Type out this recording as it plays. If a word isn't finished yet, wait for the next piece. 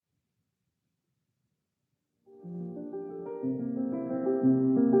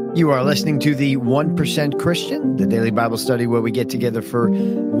You are listening to the 1% Christian, the daily Bible study where we get together for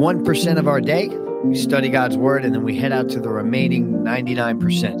 1% of our day. We study God's word and then we head out to the remaining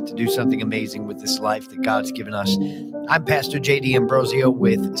 99% to do something amazing with this life that God's given us. I'm Pastor J.D. Ambrosio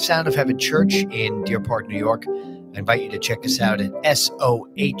with Sound of Heaven Church in Deer Park, New York. I invite you to check us out at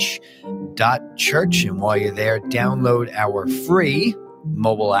soh.church. And while you're there, download our free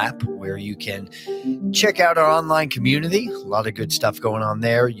mobile app where you can check out our online community. A lot of good stuff going on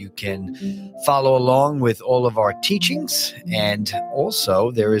there. You can follow along with all of our teachings. And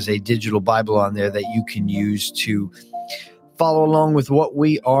also there is a digital Bible on there that you can use to follow along with what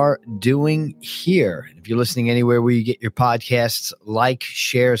we are doing here. If you're listening anywhere where you get your podcasts, like,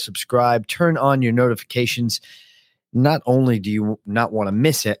 share, subscribe, turn on your notifications. Not only do you not want to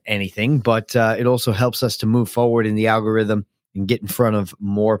miss anything, but it also helps us to move forward in the algorithm and get in front of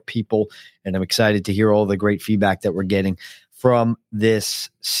more people. And I'm excited to hear all the great feedback that we're getting from this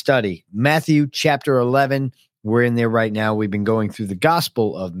study. Matthew chapter 11, we're in there right now. We've been going through the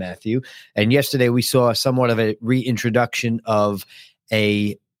Gospel of Matthew. And yesterday we saw somewhat of a reintroduction of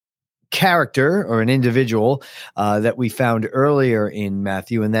a character or an individual that we found earlier in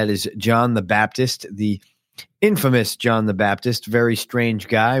Matthew, and that is John the Baptist, the infamous John the Baptist. Very strange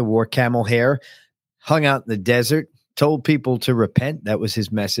guy, wore camel hair, hung out in the desert, told people to repent. That was his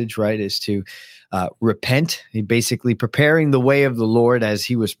message, right, is to repent. He basically preparing the way of the Lord as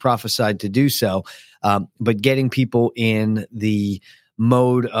he was prophesied to do so, but getting people in the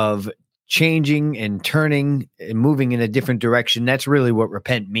mode of changing and turning and moving in a different direction. That's really what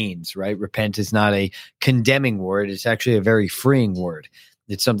repent means, right? Repent is not a condemning word. It's actually a very freeing word.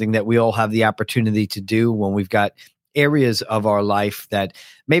 It's something that we all have the opportunity to do when we've got areas of our life that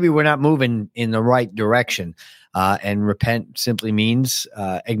maybe we're not moving in the right direction. And repent simply means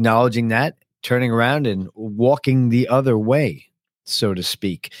acknowledging that, turning around and walking the other way, so to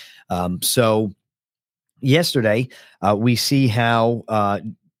speak. So yesterday, we see how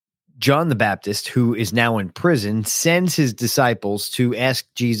John the Baptist, who is now in prison, sends his disciples to ask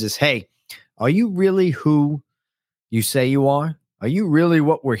Jesus, hey, are you really who you say you are? Are you really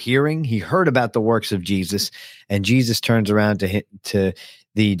what we're hearing? He heard about the works of Jesus, and Jesus turns around to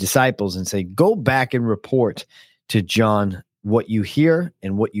the disciples and say, go back and report to John what you hear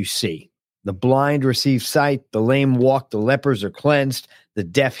and what you see. The blind receive sight, the lame walk, the lepers are cleansed, the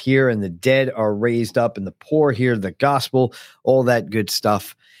deaf hear, and the dead are raised up, and the poor hear the gospel, all that good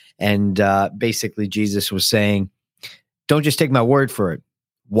stuff. And basically Jesus was saying, don't just take my word for it.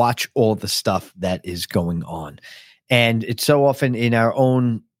 Watch all the stuff that is going on. And it's so often in our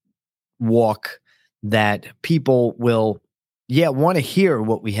own walk that people will, want to hear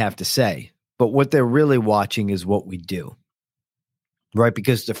what we have to say, but what they're really watching is what we do, right?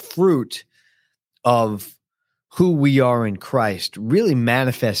 Because the fruit of who we are in Christ really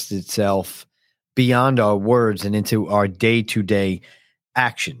manifests itself beyond our words and into our day-to-day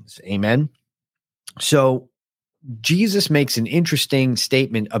actions. Amen? So Jesus makes an interesting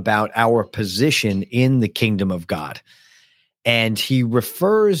statement about our position in the kingdom of God. And he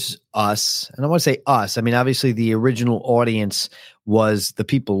refers us, and I want to say us, I mean, obviously the original audience was the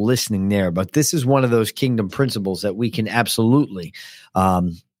people listening there, but this is one of those kingdom principles that we can absolutely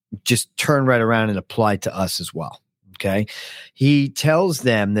just turn right around and apply to us as well, okay? He tells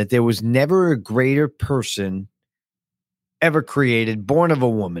them that there was never a greater person ever created, born of a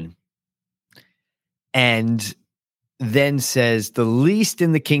woman, and then says the least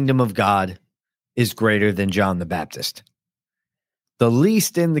in the kingdom of God is greater than John the Baptist. The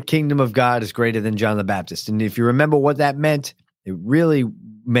least in the kingdom of God is greater than John the Baptist. And if you remember what that meant, it really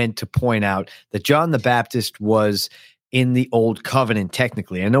meant to point out that John the Baptist was in the old covenant,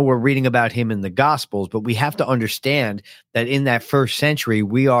 technically. I know we're reading about him in the Gospels, but we have to understand that in that first century,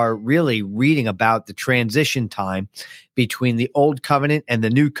 we are really reading about the transition time between the old covenant and the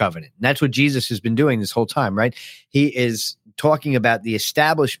new covenant. And that's what Jesus has been doing this whole time, right? He is talking about the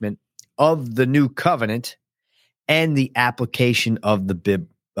establishment of the new covenant and the application of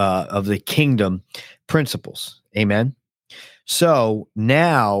the kingdom principles. Amen. So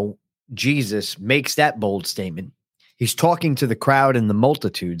now Jesus makes that bold statement. He's talking to the crowd and the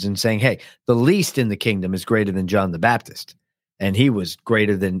multitudes and saying, hey, the least in the kingdom is greater than John the Baptist. And he was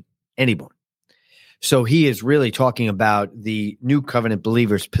greater than anyone. So he is really talking about the new covenant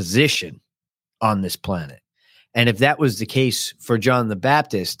believers' position on this planet. And if that was the case for John the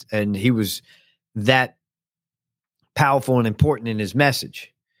Baptist, and he was that powerful and important in his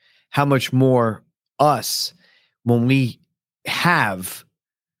message, how much more us when we have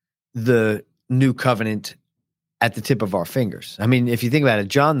the new covenant at the tip of our fingers. I mean, if you think about it,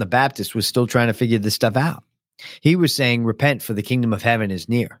 John the Baptist was still trying to figure this stuff out. He was saying, repent, for the kingdom of heaven is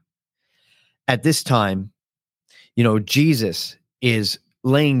near. At this time, Jesus is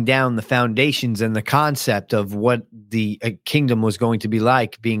laying down the foundations and the concept of what the kingdom was going to be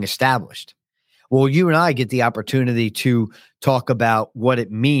like being established. Well, you and I get the opportunity to talk about what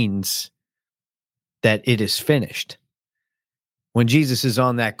it means that it is finished. When Jesus is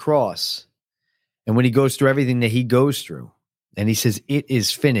on that cross, and when he goes through everything that he goes through, and he says, it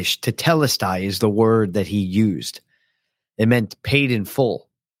is finished. Tetelestai is the word that he used. It meant paid in full.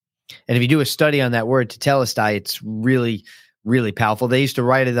 And if you do a study on that word, tetelestai, it's really, really powerful. They used to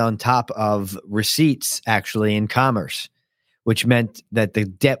write it on top of receipts, actually, in commerce, which meant that the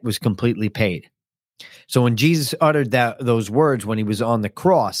debt was completely paid. So when Jesus uttered those words when he was on the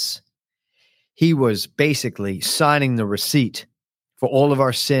cross, he was basically signing the receipt for all of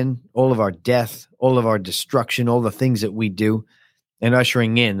our sin, all of our death, all of our destruction, all the things that we do, and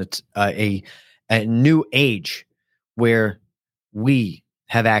ushering in a new age where we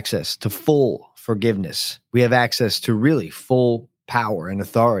have access to full forgiveness. We have access to really full power and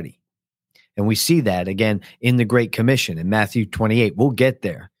authority. And we see that again in the Great Commission in Matthew 28. We'll get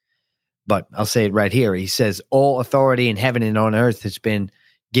there, but I'll say it right here. He says, all authority in heaven and on earth has been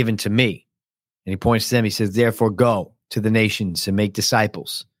given to me. And he points to them. He says, therefore go to the nations and make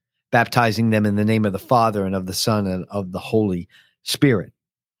disciples, baptizing them in the name of the Father and of the Son and of the Holy Spirit.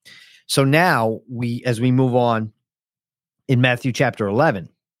 So now as we move on in Matthew chapter 11,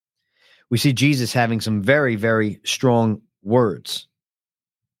 we see Jesus having some very, very strong words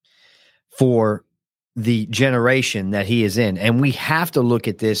for the generation that he is in. And we have to look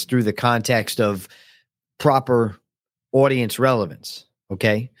at this through the context of proper audience relevance,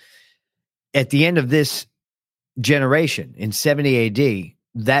 okay? At the end of this generation, in 70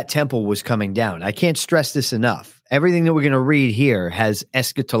 AD, that temple was coming down. I can't stress this enough. Everything that we're going to read here has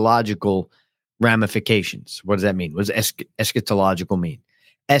eschatological ramifications. What does that mean? What does eschatological mean?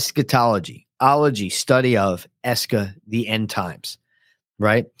 Eschatology, ology, study of, escha, the end times,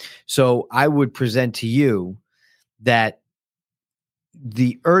 right? So I would present to you that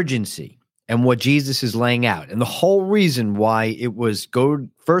the urgency and what Jesus is laying out, and the whole reason why it was go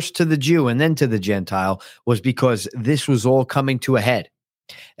first to the Jew and then to the Gentile, was because this was all coming to a head.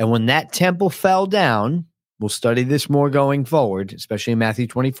 And when that temple fell down, we'll study this more going forward, especially in Matthew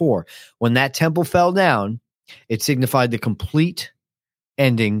 24. When that temple fell down, it signified the complete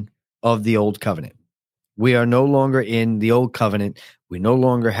ending of the old covenant. We are no longer in the old covenant. We no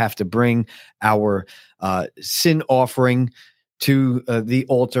longer have to bring our sin offering to the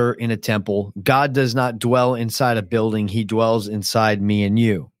altar in a temple. God does not dwell inside a building. He dwells inside me and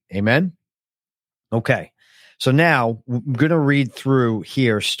you. Amen? Okay. So now I'm going to read through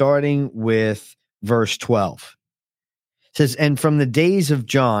here, starting with verse 12. It says, and from the days of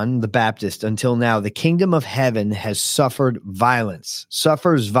John the Baptist until now, the kingdom of heaven has suffers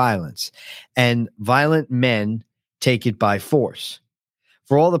violence, and violent men take it by force.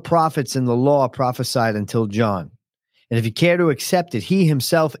 For all the prophets in the law prophesied until John. And if you care to accept it, he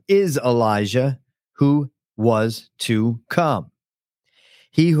himself is Elijah who was to come.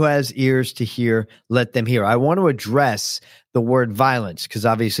 He who has ears to hear, let them hear. I want to address the word violence because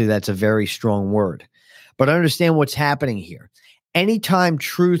obviously that's a very strong word. But understand what's happening here. Anytime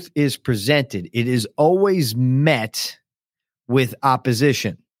truth is presented, it is always met with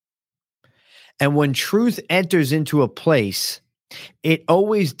opposition. And when truth enters into a place, it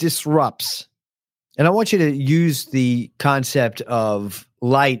always disrupts. And I want you to use the concept of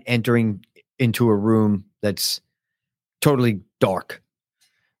light entering into a room that's totally dark,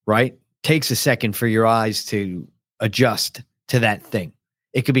 right? Takes a second for your eyes to adjust to that thing.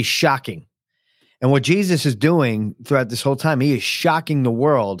 It could be shocking. And what Jesus is doing throughout this whole time, he is shocking the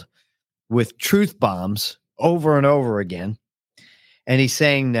world with truth bombs over and over again. And he's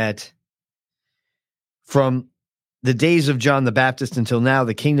saying that from the days of John the Baptist until now,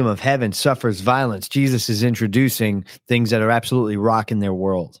 the kingdom of heaven suffers violence. Jesus is introducing things that are absolutely rocking their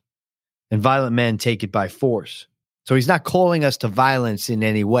world. And violent men take it by force. So he's not calling us to violence in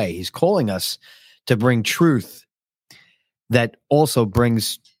any way. He's calling us to bring truth that also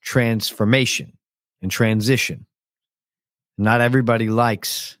brings transformation and transition. Not everybody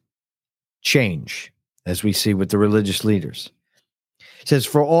likes change, as we see with the religious leaders. It says,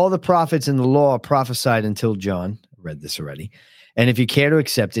 for all the prophets in the law prophesied until John. I read this already. And if you care to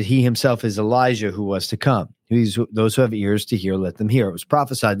accept it, he himself is Elijah who was to come. Those who have ears to hear, let them hear. It was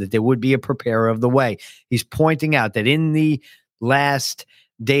prophesied that there would be a preparer of the way. He's pointing out that in the last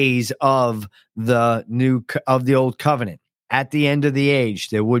days of the old covenant, at the end of the age,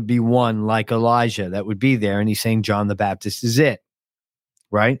 there would be one like Elijah that would be there. And he's saying John the Baptist is it.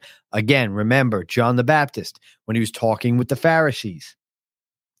 right? Again, remember John the Baptist, when he was talking with the Pharisees,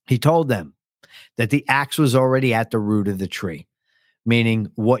 he told them that the axe was already at the root of the tree,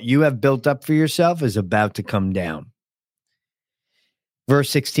 meaning what you have built up for yourself is about to come down. Verse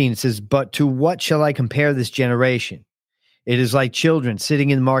 16, it says, "But to what shall I compare this generation? It is like children sitting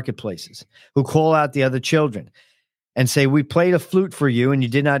in marketplaces who call out the other children and say, we played a flute for you and you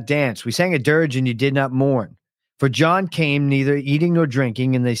did not dance. We sang a dirge and you did not mourn. For John came neither eating nor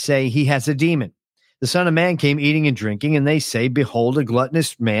drinking, and they say he has a demon. The Son of Man came eating and drinking, and they say, behold, a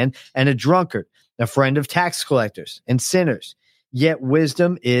gluttonous man and a drunkard, a friend of tax collectors and sinners. Yet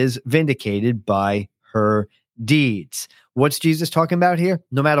wisdom is vindicated by her deeds." What's Jesus talking about here?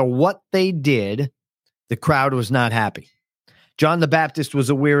 No matter what they did, the crowd was not happy. John the Baptist was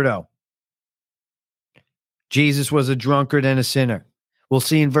a weirdo. Jesus was a drunkard and a sinner. We'll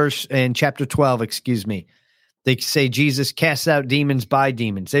see in chapter 12, they say Jesus casts out demons by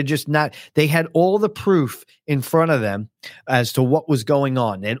demons. They had all the proof in front of them as to what was going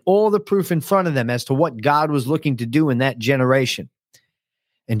on, and all the proof in front of them as to what God was looking to do in that generation.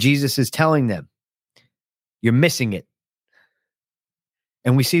 And Jesus is telling them, you're missing it.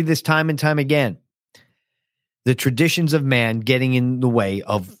 And we see this time and time again. The traditions of man getting in the way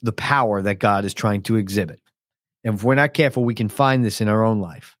of the power that God is trying to exhibit. And if we're not careful, we can find this in our own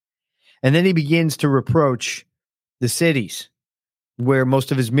life. And then he begins to reproach the cities where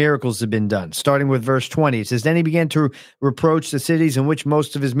most of his miracles have been done. Starting with verse 20, it says, "Then he began to reproach the cities in which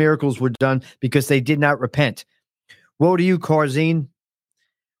most of his miracles were done because they did not repent. Woe to you, Chorazin!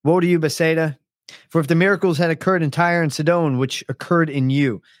 Woe to you, Bethsaida! For if the miracles had occurred in Tyre and Sidon, which occurred in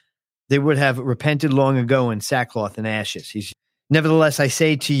you, they would have repented long ago in sackcloth and ashes. Nevertheless, I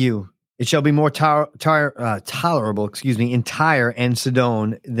say to you, it shall be more tolerable, in Tyre and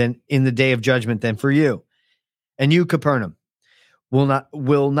Sidon than in the day of judgment than for you. And you, Capernaum,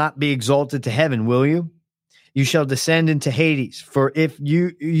 will not be exalted to heaven, will you? You shall descend into Hades. For if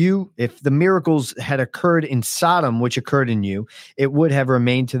if the miracles had occurred in Sodom, which occurred in you, it would have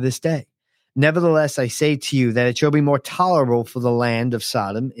remained to this day. Nevertheless, I say to you that it shall be more tolerable for the land of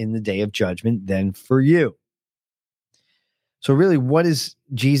Sodom in the day of judgment than for you." So really, what is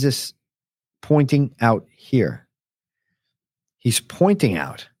Jesus pointing out here? He's pointing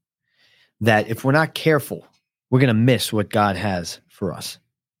out that if we're not careful, we're going to miss what God has for us.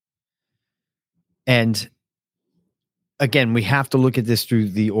 And again, we have to look at this through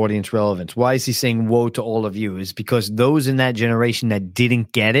the audience relevance. Why is he saying woe to all of you? Is because those in that generation that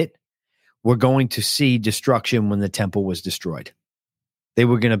didn't get it were going to see destruction when the temple was destroyed. They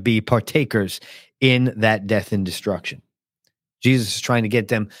were going to be partakers in that death and destruction. Jesus is trying to get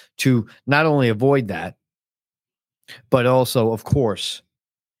them to not only avoid that, but also, of course,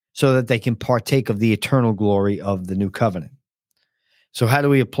 so that they can partake of the eternal glory of the new covenant. So how do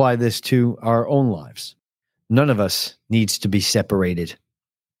we apply this to our own lives? None of us needs to be separated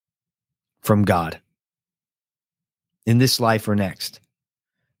from God in this life or next.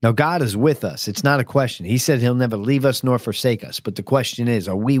 Now, God is with us. It's not a question. He said he'll never leave us nor forsake us. But the question is,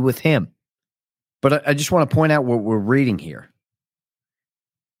 are we with him? But I just want to point out what we're reading here.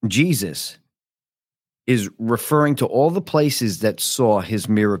 Jesus is referring to all the places that saw his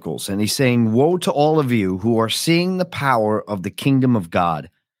miracles. And he's saying, woe to all of you who are seeing the power of the kingdom of God,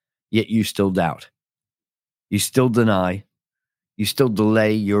 yet you still doubt. You still deny. You still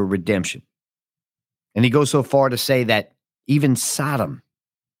delay your redemption. And he goes so far to say that even Sodom,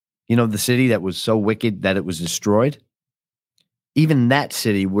 the city that was so wicked that it was destroyed, even that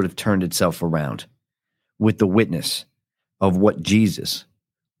city would have turned itself around with the witness of what Jesus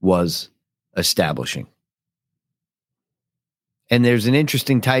was establishing. And there's an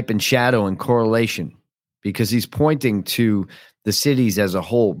interesting type and shadow and correlation because he's pointing to the cities as a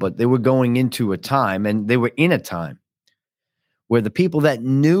whole, but they were going into a time, and they were in a time where the people that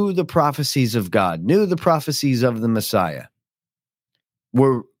knew the prophecies of God, knew the prophecies of the Messiah,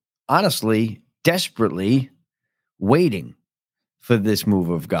 were honestly, desperately waiting for this move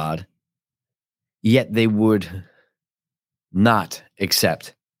of God, yet they would not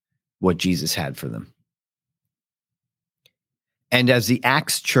accept what Jesus had for them. And as the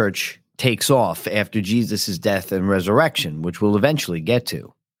Acts church takes off after Jesus' death and resurrection, which we'll eventually get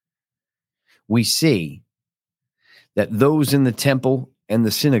to, we see that those in the temple and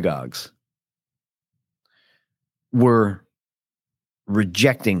the synagogues were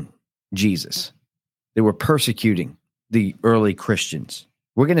rejecting Jesus. They were persecuting the early Christians.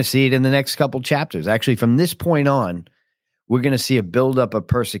 We're going to see it in the next couple chapters. Actually, from this point on, we're going to see a buildup of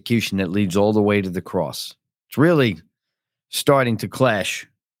persecution that leads all the way to the cross. It's really starting to clash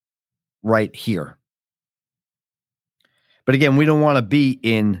right here. But again, we don't want to be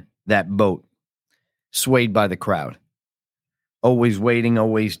in that boat, swayed by the crowd, always waiting,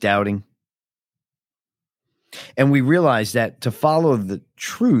 always doubting. And we realize that to follow the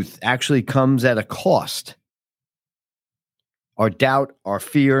truth actually comes at a cost. Our doubt, our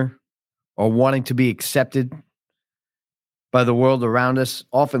fear, our wanting to be accepted by the world around us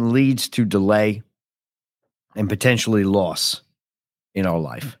often leads to delay and potentially loss in our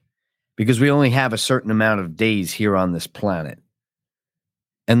life, because we only have a certain amount of days here on this planet.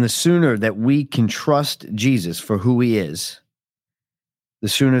 And the sooner that we can trust Jesus for who he is, the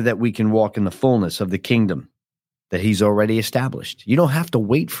sooner that we can walk in the fullness of the kingdom that he's already established. You don't have to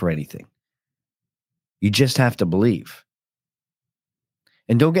wait for anything. You just have to believe.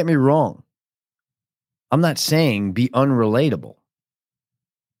 And don't get me wrong. I'm not saying be unrelatable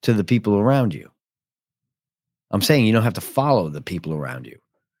to the people around you. I'm saying you don't have to follow the people around you.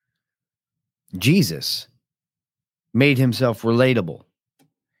 Jesus made himself relatable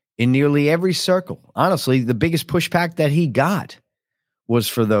in nearly every circle. Honestly, the biggest pushback that he got was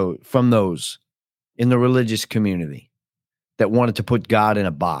from those in the religious community that wanted to put God in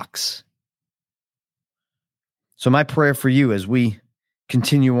a box. So my prayer for you as we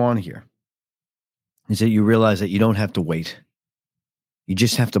continue on here is that you realize that you don't have to wait. You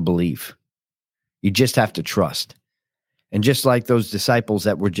just have to believe. You just have to trust. And just like those disciples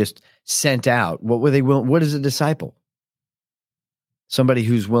that were just sent out, what were they willing? What is a disciple? Somebody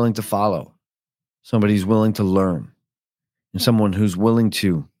who's willing to follow, somebody who's willing to learn, and someone who's willing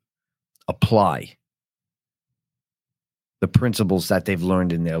to apply the principles that they've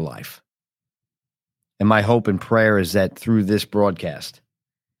learned in their life. And my hope and prayer is that through this broadcast,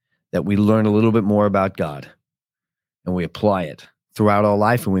 that we learn a little bit more about God and we apply it throughout our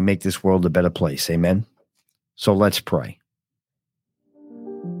life and we make this world a better place. Amen. So let's pray.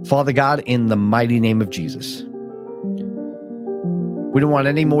 Father God, in the mighty name of Jesus, we don't want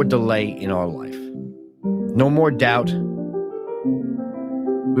any more delay in our life. No more doubt.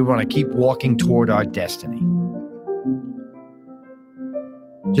 We want to keep walking toward our destiny.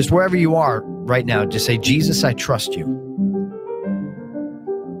 Just wherever you are right now, just say, Jesus, I trust you.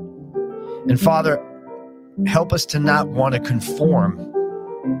 And Father, help us to not want to conform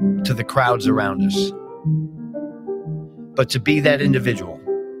to the crowds around us, but to be that individual,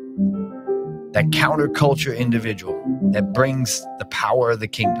 that counterculture individual that brings the power of the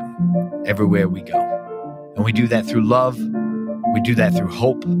kingdom everywhere we go. And we do that through love, we do that through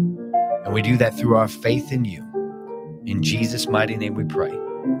hope, and we do that through our faith in you. In Jesus' mighty name we pray.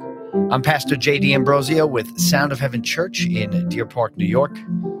 I'm Pastor J.D. Ambrosio with Sound of Heaven Church in Deer Park, New York.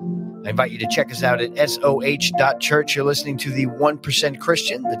 I invite you to check us out at soh.church. You're listening to the 1%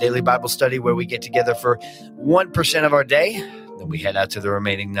 Christian, the daily Bible study where we get together for 1% of our day. Then we head out to the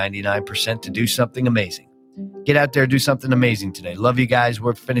remaining 99% to do something amazing. Get out there, do something amazing today. Love you guys.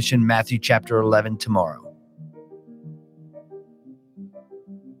 We're finishing Matthew chapter 11 tomorrow.